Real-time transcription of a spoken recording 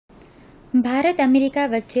Bharat America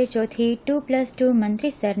વચ્ચે ચોથી 2+2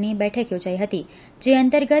 મંત્રી સ્તરની બેઠક યોજાઈ હતી, જે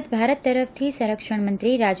અંતર્ગત ભારત તરફથી સંરક્ષણ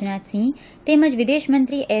મંત્રી રાજનાથસિંહ તેમજ વિદેશ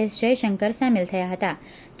મંત્રી એસ.જયશંકર સામેલ થયા હતા,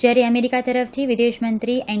 જ્યારે અમેરિકા તરફથી વિદેશ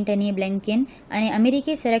મંત્રી એન્ટની બ્લિન્કન અને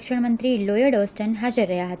અમેરિકી સંરક્ષણ મંત્રી લોયડ ઓસ્ટન હાજર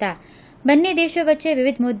રહ્યા હતા. બંને દેશો વચ્ચે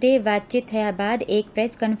વિવિધ મુદ્દે વાતચીત થયા બાદ એક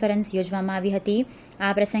પ્રેસ કોન્ફરન્સ યોજવામાં આવી હતી.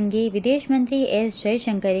 આ પ્રસંગે વિદેશ મંત્રી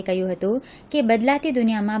એસ.જયશંકરે કહ્યું હતું કે બદલાતી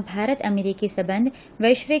દુનિયામાં ભારત અમેરિકી સંબંધ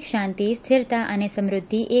વૈશ્વિક શાંતિ, સ્થિરતા અને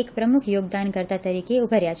સમૃદ્ધિ એક પ્રમુખ યોગદાનકર્તા તરીકે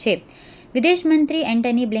ઉભર્યા છે. વિદેશ મંત્રી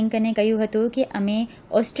એન્ટની બ્લિન્કને કહ્યું હતું કે અમે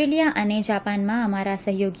ઓસ્ટ્રેલિયા અને જાપાનમાં અમારા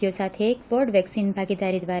સહયોગીઓ સાથે ક્વોડ વેક્સિન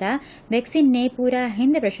ભાગીદારી દ્વારા વેક્સિનને પૂરા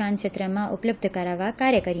હિન્દ પ્રશાંત ક્ષેત્રમાં ઉપલબ્ધ કરાવવા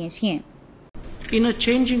કાર્ય કરીએ છીએ. In a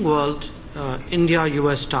changing world,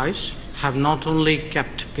 India-US ties have not only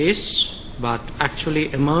kept pace but actually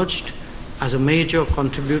emerged as a major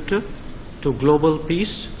contributor to global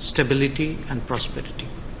peace, stability and prosperity.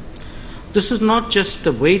 This is not just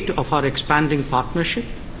the weight of our expanding partnership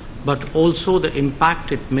but also the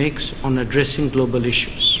impact it makes on addressing global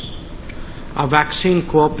issues. Our vaccine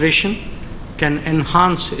cooperation can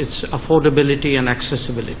enhance its affordability and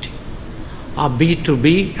accessibility. Our B2B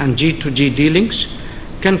and G2G dealings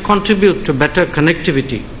can contribute to better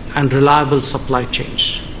connectivity and reliable supply chains.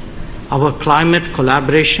 Our climate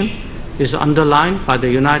collaboration is underlined by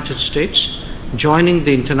the United States joining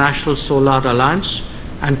the International Solar Alliance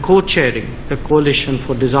and co-chairing the Coalition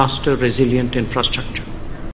for Disaster Resilient Infrastructure.